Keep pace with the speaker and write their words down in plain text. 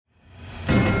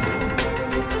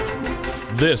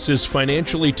This is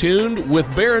Financially Tuned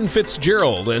with Baron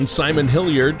Fitzgerald and Simon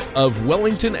Hilliard of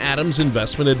Wellington Adams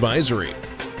Investment Advisory.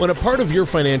 When a part of your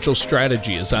financial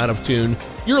strategy is out of tune,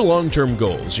 your long-term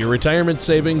goals, your retirement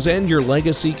savings, and your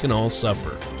legacy can all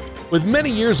suffer. With many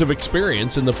years of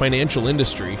experience in the financial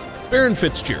industry, Baron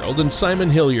Fitzgerald and Simon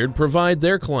Hilliard provide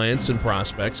their clients and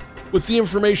prospects with the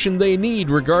information they need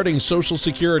regarding Social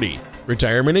Security,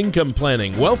 retirement income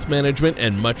planning, wealth management,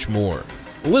 and much more.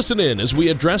 Listen in as we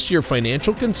address your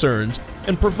financial concerns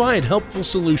and provide helpful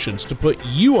solutions to put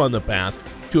you on the path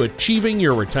to achieving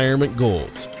your retirement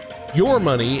goals. Your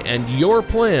money and your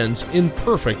plans in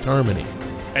perfect harmony.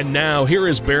 And now, here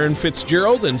is Baron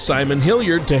Fitzgerald and Simon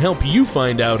Hilliard to help you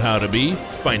find out how to be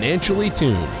financially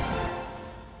tuned.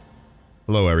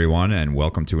 Hello, everyone, and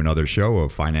welcome to another show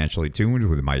of Financially Tuned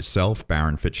with myself,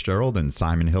 Baron Fitzgerald, and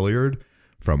Simon Hilliard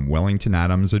from Wellington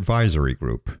Adams Advisory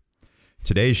Group.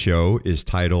 Today's show is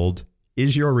titled,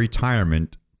 Is Your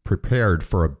Retirement Prepared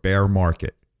for a Bear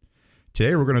Market?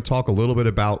 Today we're going to talk a little bit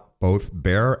about both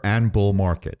bear and bull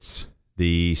markets.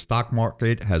 The stock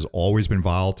market has always been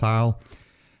volatile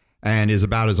and is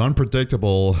about as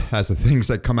unpredictable as the things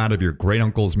that come out of your great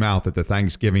uncle's mouth at the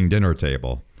Thanksgiving dinner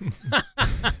table.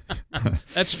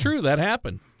 That's true. That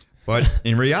happened. But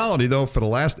in reality, though, for the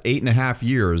last 8.5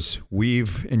 years,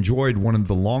 we've enjoyed one of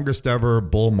the longest ever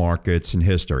bull markets in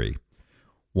history.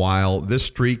 While this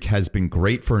streak has been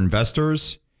great for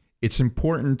investors, it's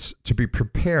important to be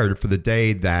prepared for the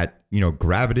day that,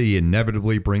 gravity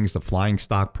inevitably brings the flying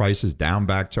stock prices down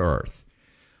back to earth.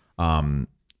 While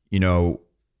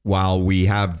we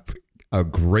have a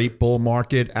great bull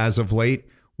market as of late,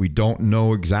 we don't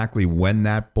know exactly when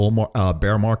that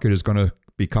bear market is going to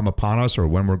become upon us or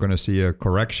when we're going to see a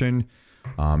correction.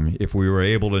 If we were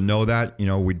able to know that,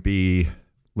 we'd be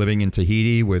living in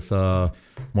Tahiti with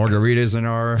margaritas in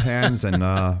our hands and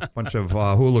a bunch of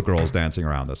hula girls dancing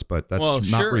around us. But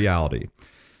that's not reality.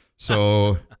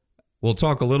 So we'll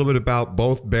talk a little bit about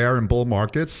both bear and bull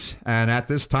markets. And at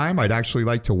this time, I'd actually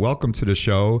like to welcome to the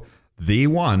show the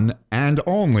one and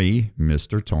only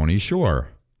Mr. Tony Shore.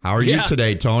 How are you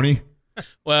today, Tony?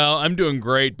 Well, I'm doing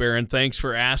great, Baron. Thanks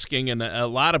for asking. And a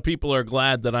lot of people are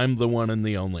glad that I'm the one and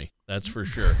the only. That's for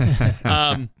sure.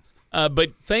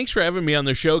 But thanks for having me on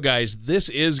the show, guys. This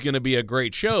is going to be a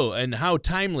great show, and how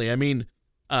timely. I mean,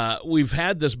 we've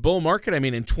had this bull market. I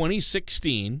mean, in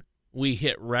 2016, we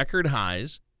hit record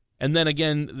highs, and then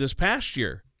again this past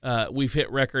year, we've hit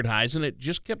record highs, and it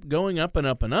just kept going up and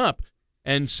up and up.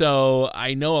 And so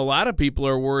I know a lot of people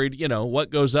are worried, what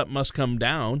goes up must come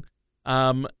down.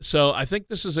 So I think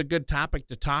this is a good topic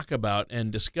to talk about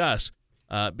and discuss.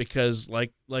 Because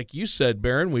like you said,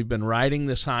 Baron, we've been riding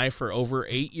this high for over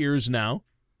 8 years now,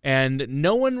 and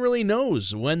no one really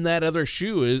knows when that other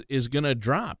shoe is going to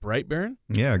drop, right, Baron?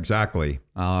 Yeah, exactly.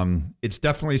 It's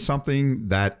definitely something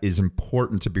that is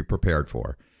important to be prepared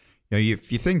for.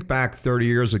 If you think back 30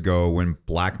 years ago when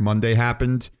Black Monday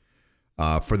happened,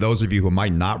 for those of you who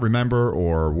might not remember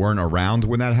or weren't around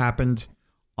when that happened,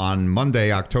 on Monday,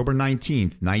 October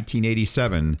 19th,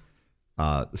 1987,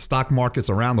 the stock markets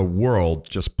around the world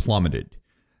just plummeted.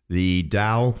 The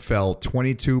Dow fell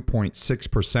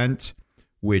 22.6%,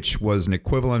 which was an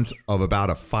equivalent of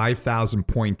about a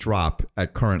 5,000-point drop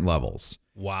at current levels.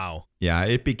 Wow. Yeah,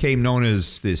 it became known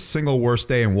as the single worst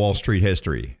day in Wall Street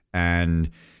history.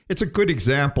 And it's a good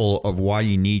example of why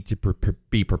you need to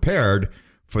be prepared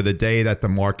for the day that the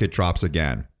market drops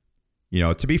again.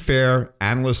 To be fair,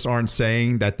 analysts aren't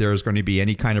saying that there's going to be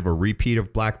any kind of a repeat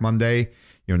of Black Monday.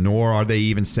 Nor are they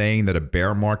even saying that a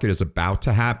bear market is about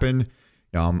to happen.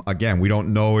 Again, we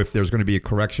don't know if there's going to be a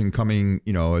correction coming,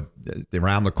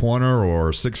 around the corner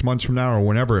or 6 months from now or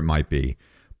whenever it might be.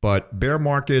 But bear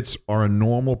markets are a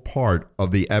normal part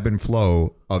of the ebb and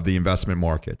flow of the investment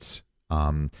markets.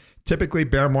 Typically,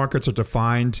 bear markets are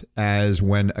defined as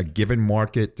when a given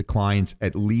market declines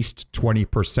at least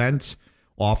 20%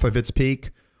 off of its peak,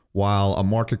 while a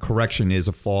market correction is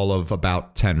a fall of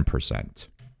about 10%.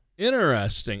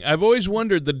 Interesting. I've always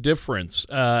wondered the difference,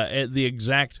 the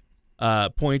exact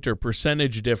point or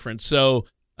percentage difference. So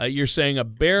you're saying a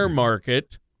bear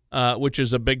market, which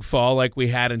is a big fall like we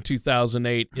had in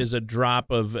 2008, is a drop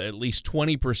of at least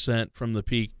 20% from the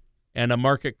peak, and a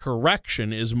market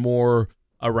correction is more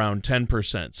around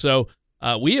 10%. So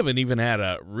we haven't even had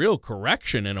a real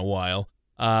correction in a while,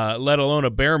 let alone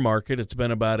a bear market. It's been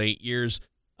about 8 years.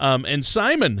 And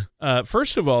Simon,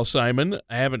 first of all, Simon,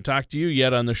 I haven't talked to you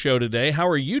yet on the show today. How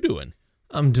are you doing?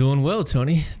 I'm doing well,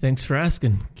 Tony. Thanks for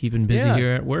asking. Keeping busy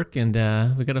here at work, and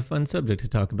we got a fun subject to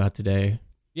talk about today.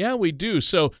 Yeah, we do.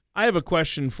 So I have a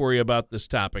question for you about this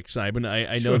topic, Simon.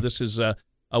 I know this is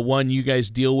one you guys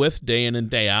deal with day in and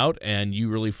day out, and you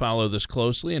really follow this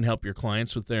closely and help your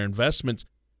clients with their investments.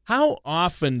 How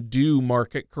often do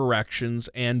market corrections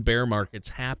and bear markets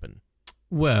happen?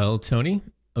 Well, Tony,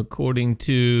 according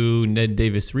to Ned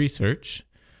Davis Research,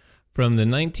 from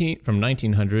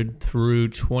 1900 through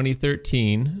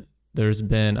 2013, there's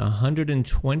been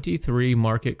 123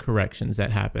 market corrections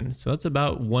that happened. So that's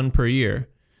about one per year.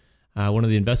 One of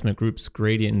the investment groups,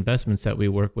 Gradient Investments, that we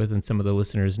work with, and some of the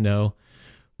listeners know,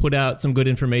 put out some good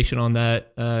information on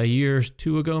that a year or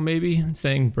two ago, maybe,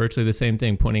 saying virtually the same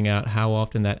thing, pointing out how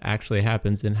often that actually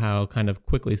happens and how kind of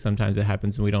quickly sometimes it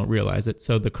happens and we don't realize it.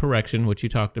 So the correction, which you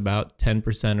talked about,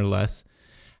 10% or less,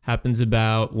 happens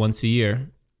about once a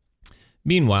year.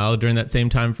 Meanwhile, during that same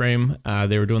time frame,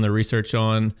 they were doing the research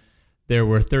on, there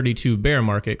were 32 bear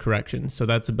market corrections. So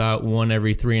that's about one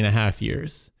every 3.5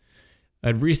 years.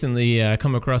 I'd recently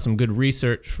come across some good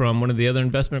research from one of the other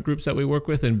investment groups that we work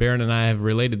with, and Barron and I have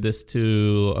related this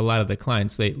to a lot of the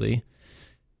clients lately.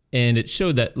 And it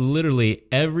showed that literally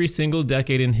every single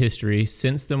decade in history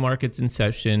since the market's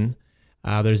inception,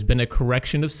 there's been a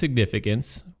correction of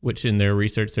significance, which in their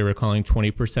research they were calling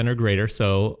 20% or greater,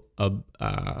 so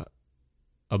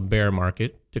a bear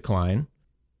market decline.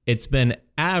 It's been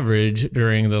average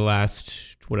during the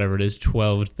last,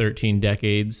 12, 13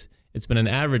 decades. It's been an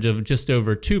average of just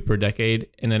over 2 per decade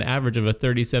and an average of a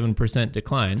 37%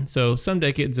 decline. So some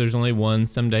decades there's only 1,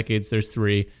 some decades there's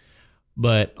 3,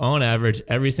 but on average,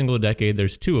 every single decade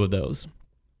there's 2 of those.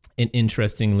 And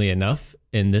interestingly enough,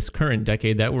 in this current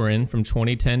decade that we're in, from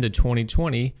 2010 to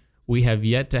 2020, we have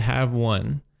yet to have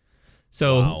 1.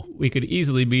 So We could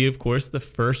easily be, of course, the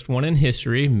first one in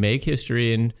history, make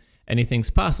history, and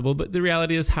anything's possible. But the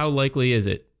reality is, how likely is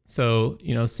it? So,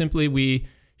 simply we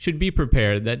should be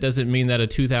prepared. That doesn't mean that a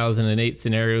 2008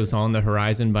 scenario is on the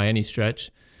horizon by any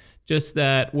stretch, just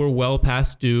that we're well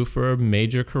past due for a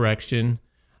major correction.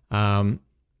 And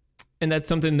that's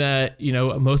something that,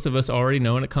 most of us already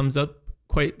know, and it comes up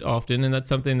quite often. And that's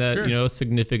something that, Sure. A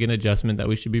significant adjustment that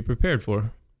we should be prepared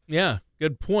for. Yeah,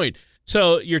 good point.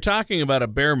 So you're talking about a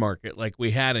bear market like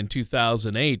we had in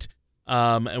 2008,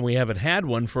 and we haven't had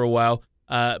one for a while.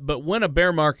 But when a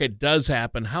bear market does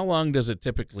happen, how long does it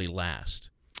typically last?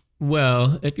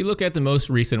 Well, if you look at the most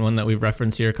recent one that we've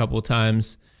referenced here a couple of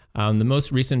times, the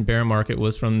most recent bear market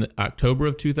was from October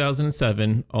of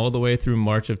 2007 all the way through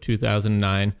March of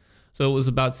 2009. So it was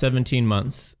about 17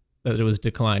 months that it was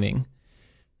declining.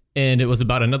 And it was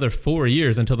about another 4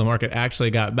 years until the market actually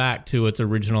got back to its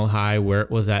original high where it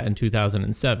was at in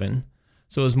 2007.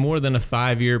 So it was more than a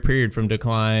 5-year period from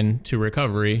decline to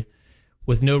recovery,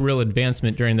 with no real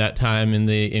advancement during that time in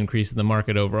the increase of the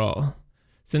market overall.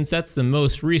 Since that's the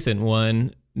most recent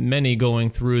one, many going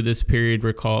through this period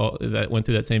went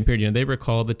through that same period, they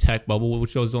recall the tech bubble,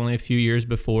 which was only a few years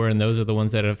before, and those are the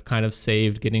ones that have kind of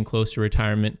saved getting close to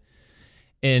retirement.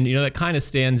 And, that kind of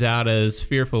stands out as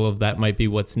fearful of that might be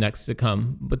what's next to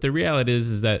come. But the reality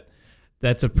is that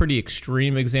that's a pretty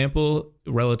extreme example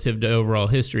relative to overall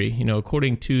history.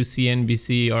 According to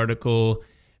CNBC article,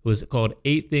 it was called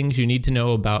 8 Things You Need to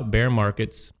Know About Bear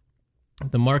Markets.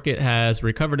 The market has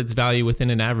recovered its value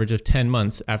within an average of 10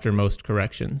 months after most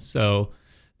corrections. So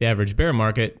the average bear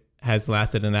market has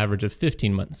lasted an average of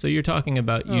 15 months. So you're talking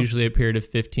about usually a period of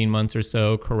 15 months or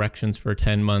so, corrections for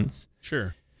 10 months.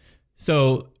 Sure.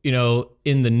 So,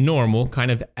 in the normal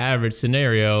kind of average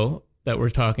scenario that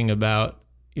we're talking about,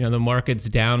 the market's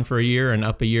down for a year and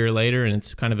up a year later, and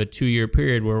it's kind of a 2-year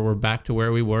period where we're back to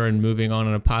where we were and moving on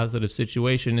in a positive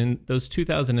situation. And those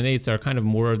 2008s are kind of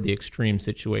more of the extreme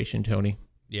situation, Tony.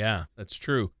 Yeah, that's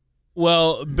true.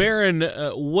 Well, Barron,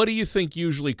 what do you think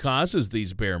usually causes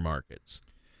these bear markets?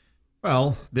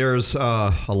 Well, there's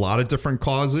a lot of different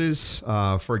causes.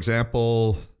 For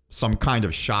example, some kind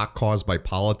of shock caused by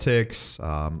politics,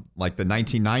 like the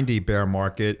 1990 bear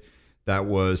market that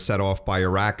was set off by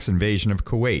Iraq's invasion of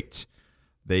Kuwait.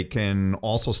 They can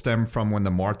also stem from when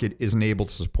the market isn't able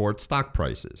to support stock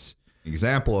prices. An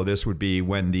example of this would be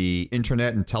when the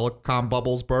internet and telecom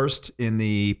bubbles burst in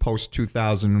the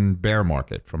post-2000 bear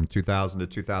market. From 2000 to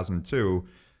 2002,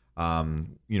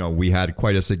 we had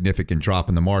quite a significant drop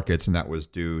in the markets, and that was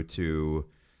due to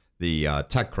the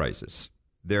tech crisis.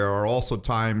 There are also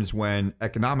times when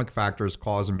economic factors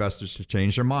cause investors to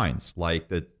change their minds, like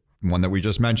the one that we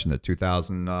just mentioned,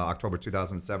 the October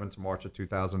 2007 to March of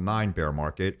 2009 bear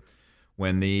market,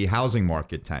 when the housing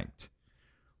market tanked.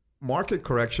 Market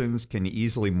corrections can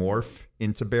easily morph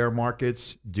into bear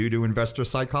markets due to investor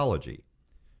psychology.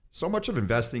 So much of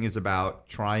investing is about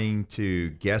trying to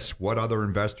guess what other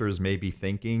investors may be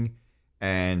thinking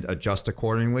and adjust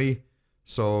accordingly.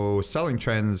 So selling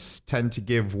trends tend to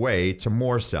give way to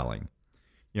more selling.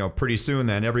 pretty soon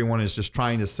then everyone is just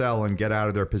trying to sell and get out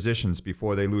of their positions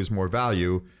before they lose more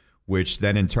value, which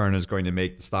then in turn is going to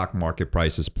make the stock market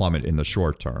prices plummet in the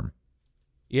short term.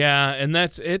 Yeah, and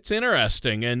it's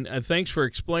interesting, and thanks for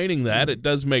explaining that. It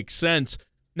does make sense.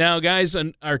 Now, guys,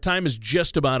 our time is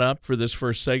just about up for this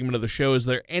first segment of the show. Is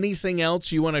there anything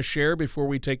else you want to share before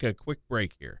we take a quick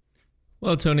break here?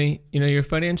 Well, Tony, your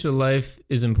financial life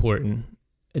is important.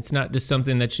 It's not just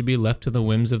something that should be left to the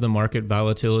whims of the market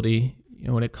volatility.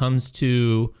 When it comes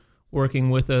to working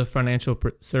with a financial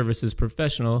services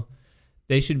professional,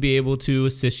 they should be able to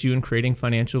assist you in creating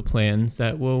financial plans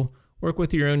that will work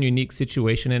with your own unique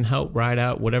situation and help ride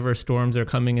out whatever storms are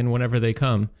coming in whenever they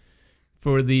come.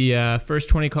 For the first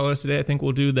 20 callers today, I think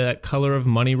we'll do that Color of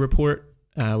Money report.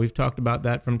 We've talked about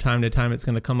that from time to time. It's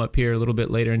going to come up here a little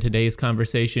bit later in today's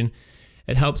conversation.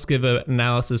 It helps give an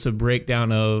analysis, a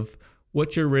breakdown of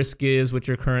what your risk is, what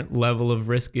your current level of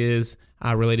risk is,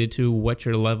 related to what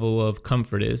your level of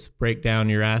comfort is. Break down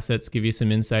your assets, give you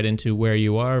some insight into where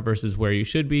you are versus where you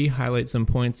should be, highlight some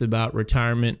points about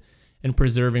retirement and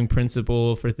preserving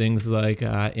principle for things like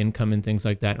income and things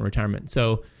like that in retirement.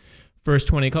 So first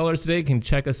 20 callers today can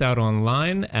check us out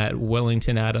online at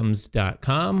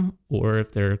wellingtonadams.com, or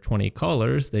if there are 20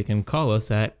 callers, they can call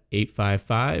us at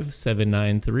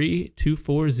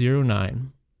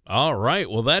 855-793-2409. All right.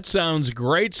 Well, that sounds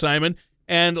great, Simon.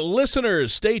 And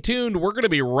listeners, stay tuned. We're going to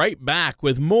be right back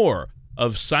with more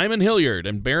of Simon Hilliard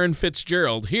and Barron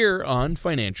Fitzgerald here on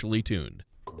Financially Tuned.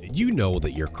 Did you know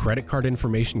that your credit card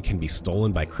information can be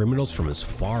stolen by criminals from as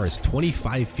far as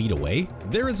 25 feet away?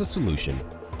 There is a solution.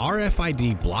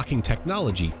 RFID blocking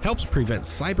technology helps prevent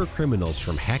cyber criminals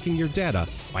from hacking your data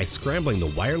by scrambling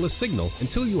the wireless signal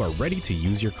until you are ready to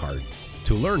use your card.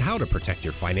 To learn how to protect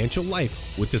your financial life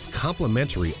with this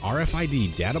complimentary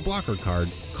RFID data blocker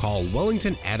card, call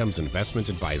Wellington Adams Investment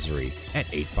Advisory at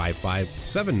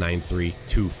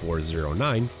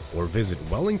 855-793-2409 or visit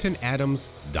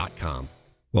wellingtonadams.com.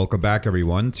 Welcome back,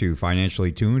 everyone, to Financially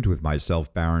Tuned with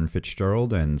myself, Barron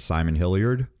Fitzgerald, and Simon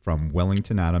Hilliard from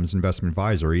Wellington Adams Investment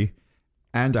Advisory,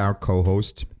 and our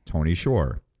co-host, Tony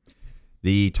Shore.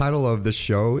 The title of this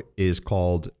show is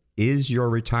called, Is Your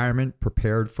Retirement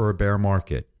Prepared for a Bear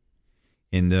Market?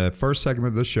 In the first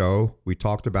segment of the show, we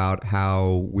talked about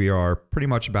how we are pretty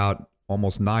much about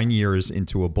almost 9 years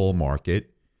into a bull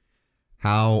market,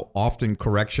 how often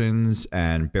corrections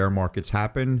and bear markets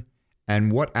happen,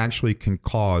 and what actually can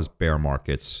cause bear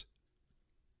markets.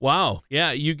 Wow.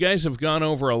 Yeah, you guys have gone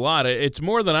over a lot. It's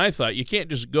more than I thought. You can't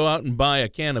just go out and buy a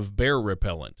can of bear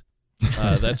repellent.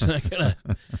 That's not gonna.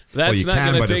 Well, you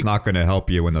can, but it's not going to help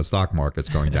you when the stock market's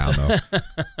going down, though.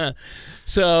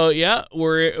 So yeah,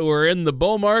 we're in the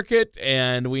bull market,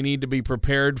 and we need to be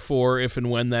prepared for if and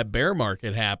when that bear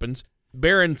market happens.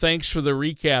 Barron, thanks for the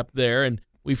recap there, and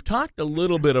we've talked a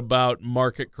little bit about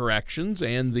market corrections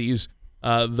and these.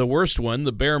 The worst one,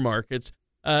 the bear markets.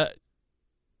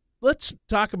 Let's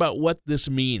talk about what this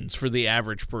means for the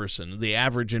average person, the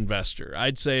average investor.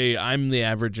 I'd say I'm the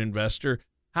average investor.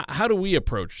 How do we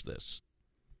approach this?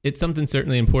 It's something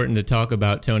certainly important to talk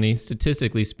about, Tony.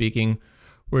 Statistically speaking,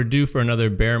 we're due for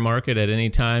another bear market at any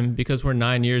time because we're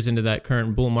 9 years into that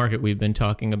current bull market we've been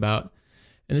talking about.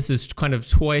 And this is kind of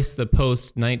twice the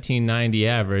post-1990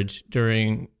 average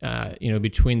during,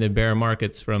 between the bear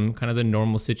markets from kind of the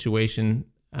normal situation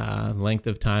length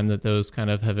of time that those kind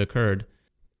of have occurred.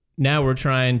 Now we're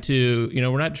trying to,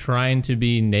 we're not trying to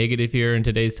be negative here in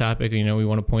today's topic. We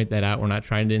want to point that out. We're not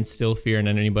trying to instill fear in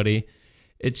anybody.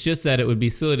 It's just that it would be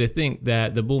silly to think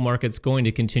that the bull market's going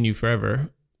to continue forever.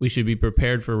 We should be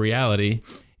prepared for reality.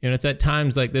 It's at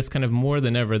times like this kind of more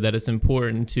than ever that it's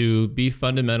important to be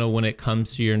fundamental when it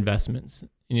comes to your investments.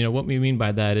 And what we mean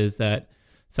by that is that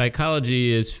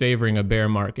psychology is favoring a bear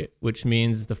market, which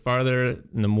means the farther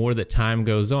and the more that time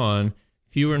goes on,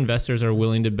 fewer investors are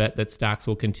willing to bet that stocks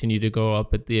will continue to go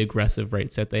up at the aggressive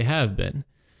rates that they have been,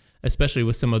 especially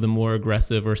with some of the more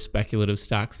aggressive or speculative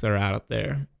stocks that are out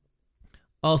there.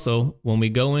 Also, when we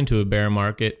go into a bear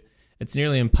market, it's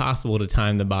nearly impossible to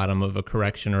time the bottom of a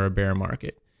correction or a bear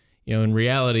market. In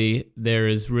reality, there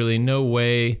is really no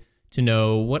way to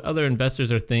know what other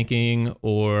investors are thinking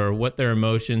or what their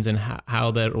emotions and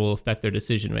how that will affect their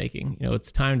decision making.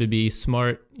 It's time to be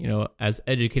smart. As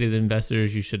educated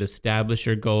investors, you should establish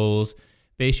your goals,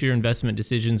 base your investment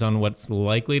decisions on what's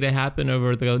likely to happen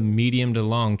over the medium to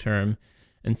long term,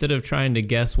 instead of trying to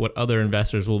guess what other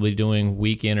investors will be doing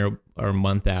week in or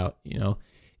month out.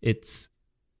 It's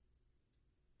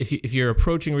if you're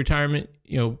approaching retirement,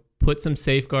 put some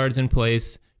safeguards in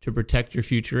place to protect your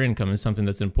future income is something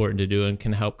that's important to do and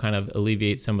can help kind of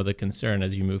alleviate some of the concern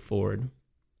as you move forward.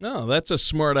 No, that's a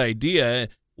smart idea.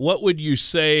 what would you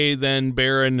say then,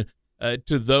 Barron,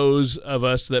 to those of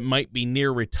us that might be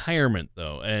near retirement,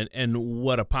 though, and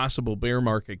what a possible bear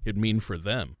market could mean for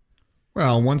them?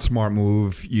 Well, one smart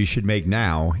move you should make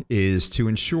now is to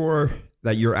ensure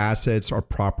that your assets are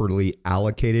properly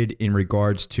allocated in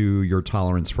regards to your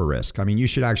tolerance for risk. I mean, you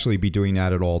should actually be doing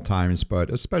that at all times,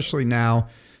 but especially now,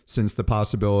 since the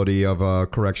possibility of a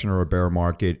correction or a bear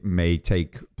market may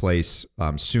take place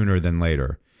sooner than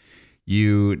later.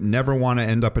 You never want to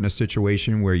end up in a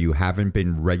situation where you haven't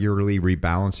been regularly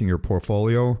rebalancing your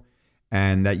portfolio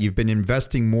and that you've been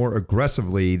investing more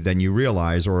aggressively than you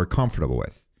realize or are comfortable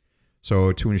with.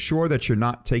 So to ensure that you're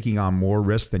not taking on more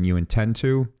risk than you intend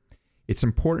to, it's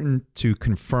important to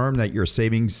confirm that your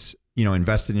savings,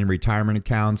 invested in retirement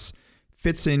accounts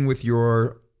fits in with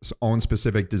your own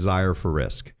specific desire for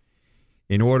risk.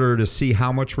 In order to see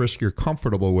how much risk you're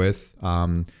comfortable with,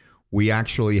 we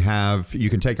actually you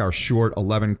can take our short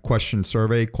 11-question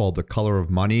survey called the Color of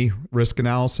Money Risk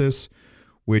Analysis,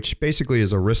 which basically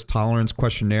is a risk tolerance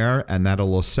questionnaire, and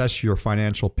that'll assess your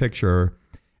financial picture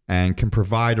and can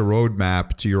provide a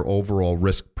roadmap to your overall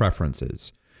risk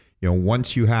preferences.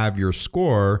 Once you have your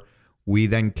score, we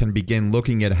then can begin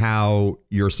looking at how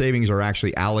your savings are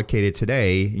actually allocated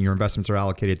today and your investments are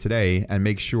allocated today and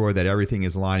make sure that everything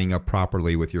is lining up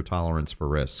properly with your tolerance for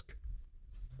risk.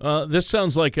 This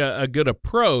sounds like a good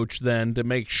approach then to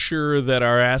make sure that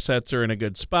our assets are in a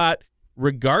good spot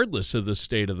regardless of the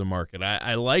state of the market.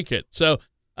 I like it. So,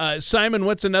 Simon,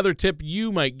 what's another tip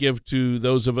you might give to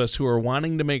those of us who are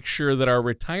wanting to make sure that our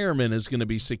retirement is going to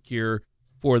be secure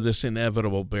for this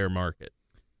inevitable bear market?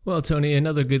 Well, Tony,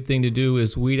 another good thing to do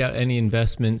is weed out any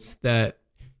investments that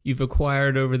you've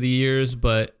acquired over the years,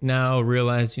 but now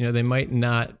realize, they might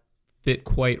not fit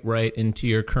quite right into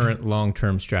your current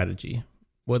long-term strategy.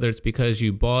 Whether it's because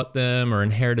you bought them or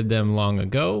inherited them long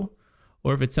ago,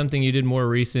 or if it's something you did more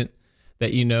recent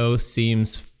that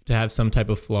seems to have some type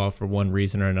of flaw for one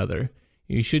reason or another.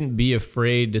 You shouldn't be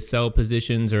afraid to sell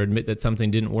positions or admit that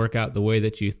something didn't work out the way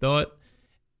that you thought.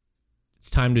 It's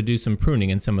time to do some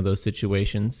pruning in some of those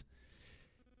situations.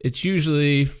 It's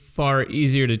usually far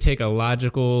easier to take a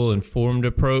logical, informed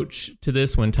approach to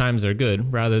this when times are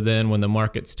good, rather than when the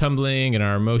market's tumbling and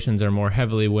our emotions are more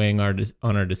heavily weighing on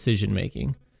our decision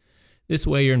making. This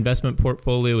way, your investment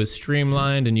portfolio is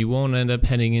streamlined and you won't end up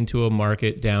heading into a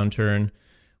market downturn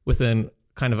with a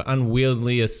kind of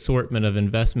unwieldy assortment of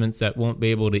investments that won't be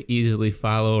able to easily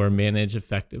follow or manage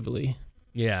effectively.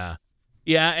 Yeah,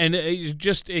 and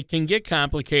it can get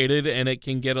complicated and it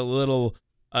can get a little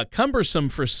cumbersome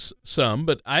for some,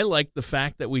 but I like the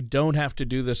fact that we don't have to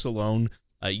do this alone.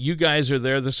 You guys are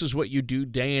there. This is what you do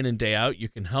day in and day out. You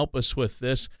can help us with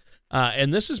this.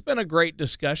 And this has been a great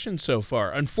discussion so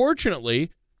far.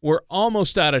 Unfortunately, we're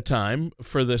almost out of time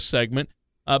for this segment.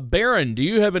 Barron, do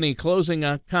you have any closing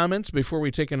comments before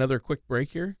we take another quick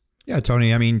break here? Yeah,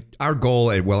 Tony, I mean, our goal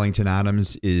at Wellington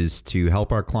Adams is to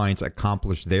help our clients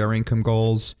accomplish their income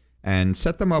goals and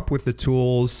set them up with the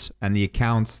tools and the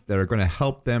accounts that are going to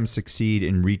help them succeed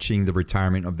in reaching the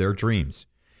retirement of their dreams.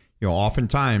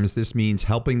 Oftentimes this means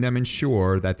helping them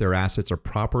ensure that their assets are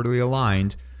properly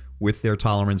aligned with their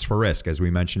tolerance for risk, as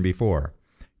we mentioned before.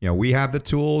 We have the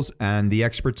tools and the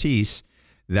expertise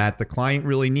that the client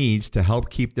really needs to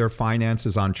help keep their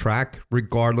finances on track,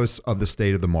 regardless of the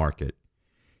state of the market.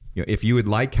 If you would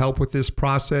like help with this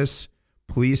process,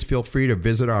 please feel free to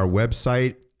visit our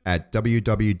website at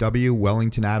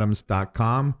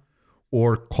www.wellingtonadams.com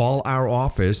or call our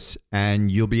office and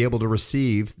you'll be able to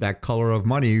receive that Color of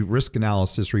Money risk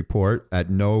analysis report at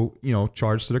no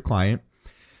charge to the client.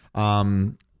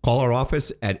 Call our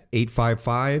office at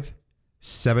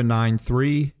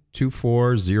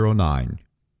 855-793-2409.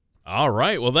 All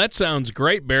right. Well, that sounds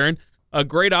great, Barron. A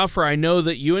great offer. I know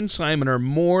that you and Simon are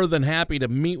more than happy to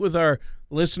meet with our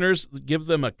listeners, give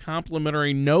them a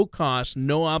complimentary, no cost,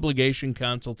 no obligation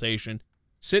consultation.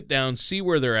 Sit down, see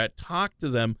where they're at, talk to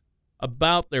them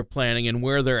about their planning and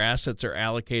where their assets are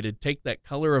allocated. Take that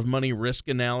Color of Money risk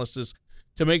analysis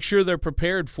to make sure they're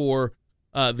prepared for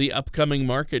the upcoming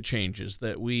market changes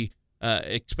that we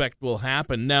expect will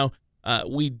happen. Now,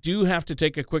 we do have to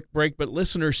take a quick break, but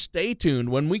listeners, stay tuned.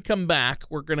 When we come back,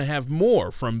 we're going to have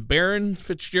more from Barron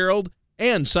Fitzgerald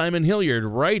and Simon Hilliard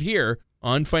right here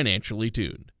on Financially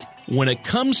Tuned. When it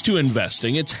comes to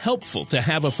investing, it's helpful to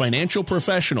have a financial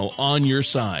professional on your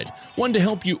side, one to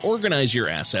help you organize your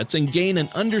assets and gain an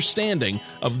understanding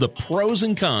of the pros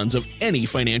and cons of any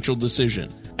financial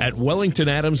decision. At Wellington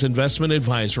Adams Investment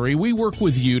Advisory, we work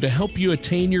with you to help you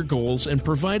attain your goals and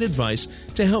provide advice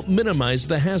to help minimize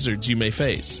the hazards you may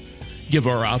face. Give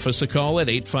our office a call at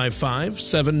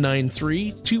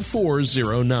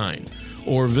 855-793-2409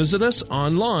 or visit us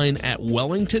online at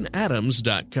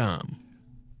wellingtonadams.com.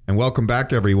 And welcome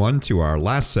back, everyone, to our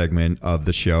last segment of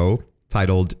the show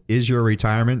titled, Is Your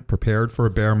Retirement Prepared for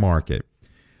a Bear Market?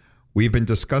 We've been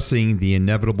discussing the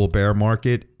inevitable bear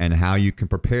market and how you can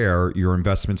prepare your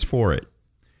investments for it.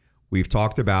 We've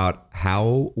talked about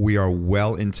how we are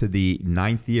well into the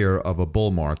 9th year of a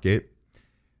bull market,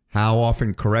 how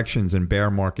often corrections in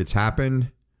bear markets happen,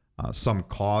 some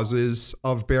causes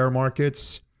of bear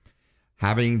markets.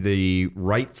 Having the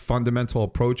right fundamental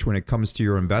approach when it comes to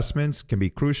your investments can be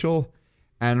crucial,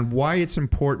 and why it's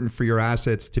important for your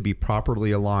assets to be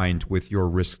properly aligned with your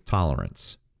risk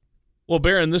tolerance. Well,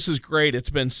 Baron, this is great. It's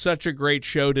been such a great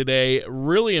show today.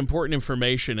 Really important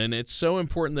information, and it's so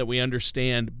important that we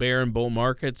understand bear and bull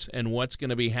markets and what's going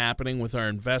to be happening with our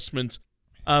investments.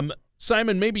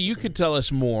 Simon, maybe you could tell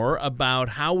us more about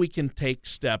how we can take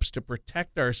steps to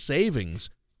protect our savings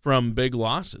from big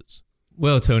losses.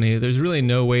 Well, Tony, there's really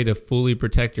no way to fully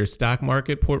protect your stock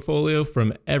market portfolio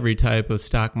from every type of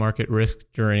stock market risk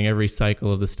during every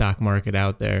cycle of the stock market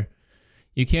out there.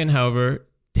 You can, however,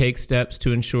 take steps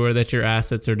to ensure that your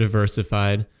assets are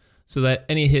diversified so that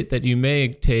any hit that you may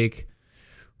take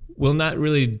will not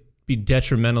really be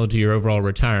detrimental to your overall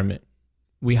retirement.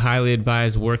 We highly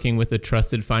advise working with a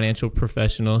trusted financial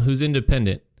professional who's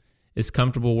independent, is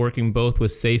comfortable working both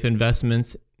with safe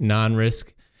investments,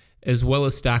 non-risk, as well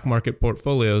as stock market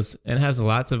portfolios, and has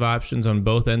lots of options on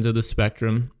both ends of the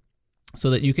spectrum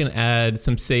so that you can add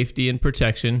some safety and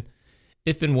protection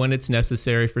if and when it's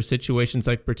necessary for situations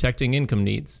like protecting income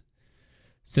needs.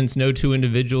 Since no two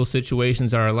individual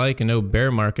situations are alike and no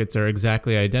bear markets are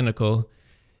exactly identical,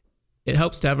 it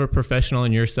helps to have a professional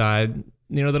on your side,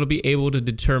 that'll be able to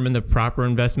determine the proper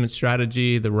investment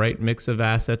strategy, the right mix of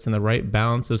assets, and the right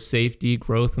balance of safety,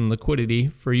 growth, and liquidity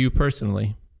for you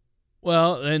personally.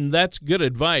 Well, and that's good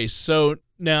advice. So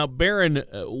now, Baron,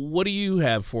 what do you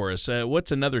have for us?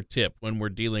 What's another tip when we're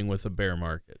dealing with a bear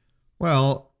market?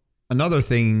 Well, another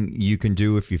thing you can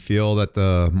do if you feel that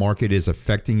the market is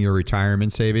affecting your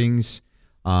retirement savings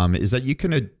is that you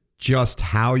can adjust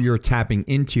how you're tapping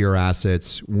into your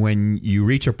assets when you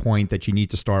reach a point that you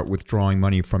need to start withdrawing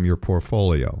money from your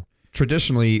portfolio.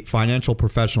 Traditionally, financial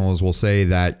professionals will say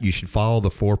that you should follow the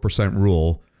 4%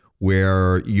 rule,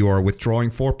 where you are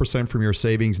withdrawing 4% from your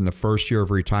savings in the first year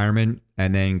of retirement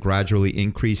and then gradually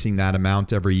increasing that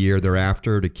amount every year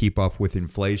thereafter to keep up with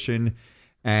inflation.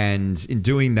 And in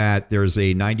doing that, there's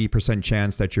a 90%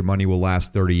 chance that your money will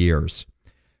last 30 years.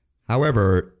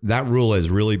 However, that rule has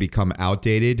really become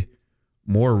outdated.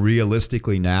 More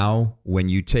realistically now, when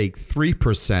you take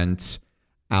 3%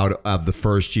 out of the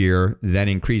first year, then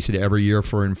increase it every year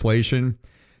for inflation,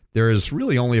 there is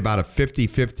really only about a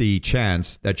 50-50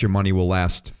 chance that your money will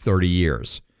last 30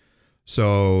 years.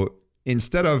 So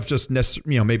instead of just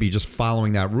maybe just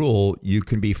following that rule, you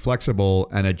can be flexible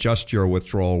and adjust your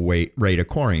withdrawal rate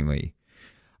accordingly.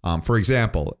 For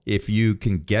example, if you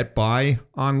can get by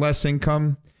on less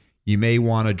income, you may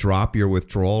want to drop your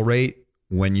withdrawal rate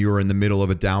when you're in the middle of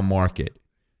a down market.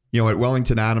 At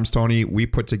Wellington Adams, Tony, we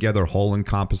put together whole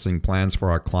encompassing plans for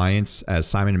our clients, as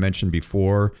Simon mentioned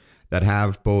before, that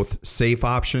have both safe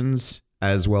options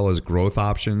as well as growth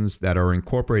options that are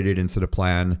incorporated into the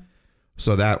plan,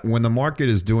 so that when the market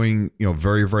is doing,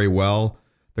 very, very well,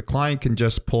 the client can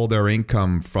just pull their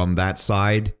income from that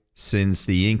side, since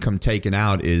the income taken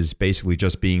out is basically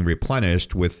just being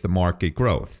replenished with the market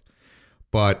growth.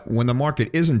 But when the market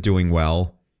isn't doing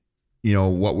well,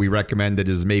 what we recommended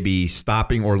is maybe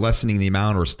stopping or lessening the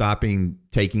amount, or stopping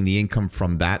taking the income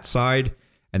from that side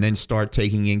and then start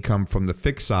taking income from the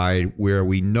fixed side where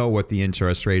we know what the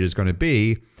interest rate is going to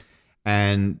be.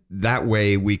 And that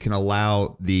way we can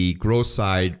allow the growth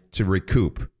side to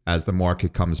recoup as the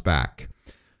market comes back.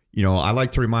 I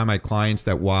like to remind my clients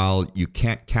that while you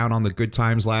can't count on the good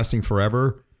times lasting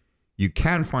forever, you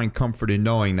can find comfort in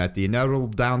knowing that the inevitable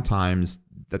downtimes,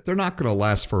 that they're not going to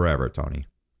last forever, Tony.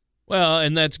 Well,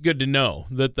 and that's good to know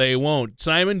that they won't.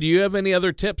 Simon, do you have any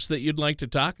other tips that you'd like to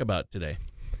talk about today?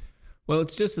 Well,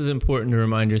 it's just as important to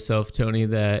remind yourself, Tony,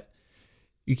 that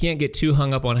you can't get too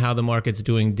hung up on how the market's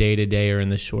doing day to day or in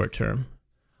the short term.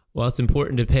 While it's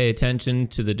important to pay attention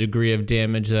to the degree of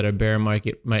damage that a bear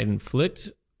market might inflict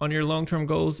on your long-term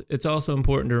goals, it's also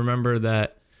important to remember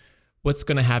that what's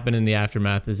going to happen in the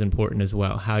aftermath is important as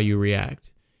well, how you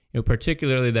react.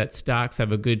 Particularly that stocks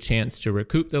have a good chance to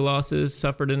recoup the losses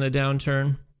suffered in a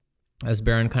downturn. As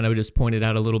Baron kind of just pointed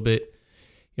out a little bit,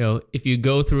 if you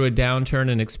go through a downturn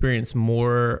and experience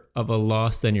more of a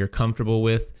loss than you're comfortable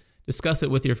with, discuss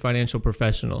it with your financial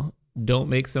professional. don't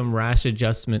make some rash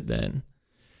adjustment then.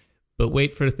 But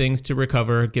wait for things to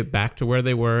recover, get back to where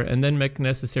they were, and then make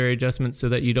necessary adjustments so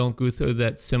that you don't go through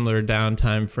that similar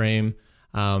downtime frame,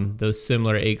 those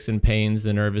similar aches and pains,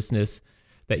 the nervousness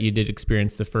that you did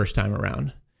experience the first time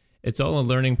around. It's all a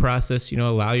learning process.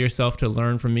 Allow yourself to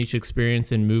learn from each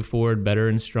experience and move forward better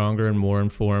and stronger and more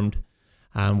informed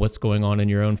what's going on in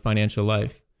your own financial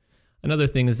life. Another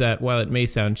thing is that while it may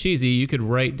sound cheesy, you could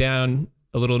write down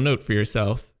a little note for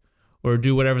yourself or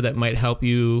do whatever that might help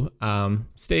you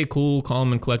stay cool,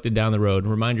 calm, and collected down the road.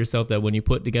 Remind yourself that when you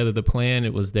put together the plan,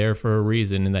 it was there for a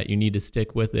reason and that you need to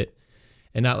stick with it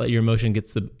and not let your emotion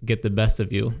get the best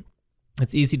of you.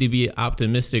 It's easy to be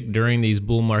optimistic during these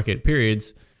bull market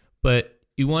periods, but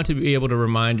you want to be able to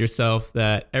remind yourself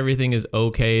that everything is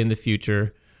okay in the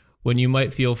future when you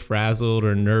might feel frazzled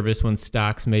or nervous when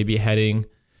stocks may be heading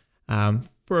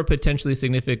for a potentially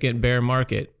significant bear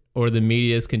market, or the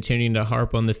media is continuing to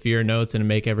harp on the fear notes and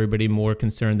make everybody more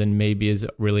concerned than maybe is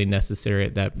really necessary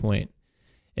at that point.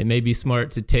 It may be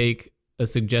smart to take a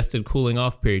suggested cooling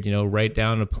off period, write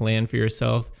down a plan for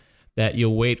yourself that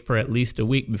you'll wait for at least a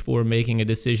week before making a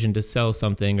decision to sell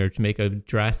something or to make a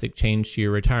drastic change to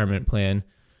your retirement plan,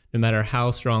 no matter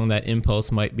how strong that impulse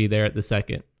might be there at the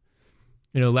second.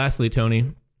 Lastly,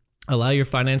 Tony, allow your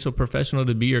financial professional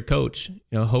to be your coach.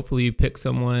 Hopefully you pick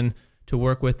someone to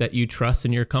work with that you trust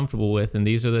and you're comfortable with, and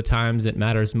these are the times it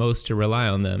matters most to rely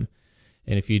on them.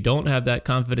 And if you don't have that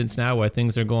confidence now while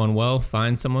things are going well,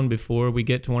 find someone before we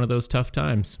get to one of those tough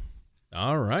times.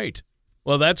 All right.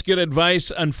 Well, that's good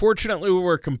advice. Unfortunately,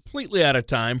 we're completely out of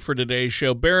time for today's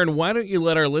show. Baron, why don't you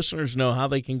let our listeners know how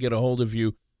they can get a hold of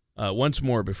you once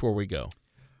more before we go?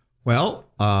 Well,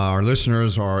 our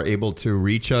listeners are able to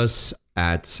reach us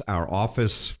at our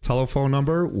office telephone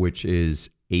number, which is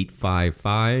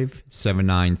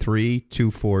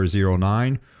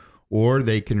 855-793-2409, or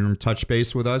they can touch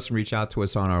base with us and reach out to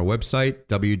us on our website,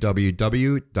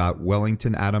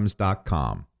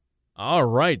 www.wellingtonadams.com. All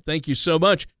right. Thank you so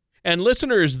much. And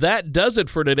listeners, that does it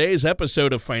for today's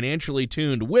episode of Financially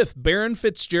Tuned with Baron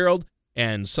Fitzgerald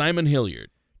and Simon Hilliard.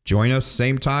 Join us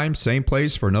same time, same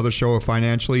place for another show of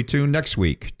Financially Tuned next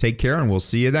week. Take care, and we'll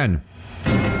see you then.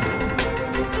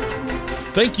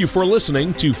 Thank you for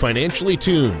listening to Financially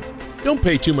Tuned. Don't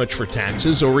pay too much for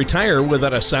taxes or retire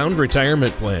without a sound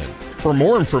retirement plan. For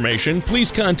more information,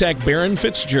 please contact Baron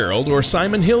Fitzgerald or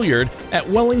Simon Hilliard at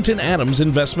Wellington Adams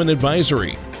Investment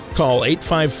Advisory. Call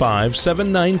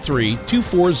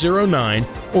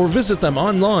 855-793-2409 or visit them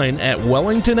online at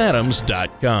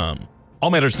wellingtonadams.com. All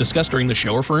matters discussed during the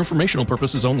show are for informational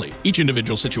purposes only. Each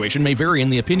individual situation may vary,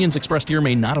 and the opinions expressed here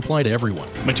may not apply to everyone.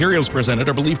 Materials presented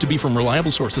are believed to be from reliable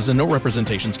sources, and no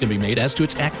representations can be made as to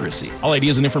its accuracy. All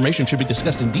ideas and information should be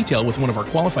discussed in detail with one of our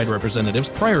qualified representatives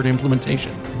prior to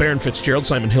implementation. Baron Fitzgerald,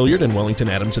 Simon Hilliard, and Wellington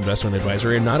Adams Investment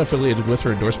Advisory are not affiliated with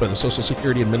or endorsed by the Social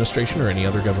Security Administration or any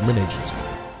other government agency.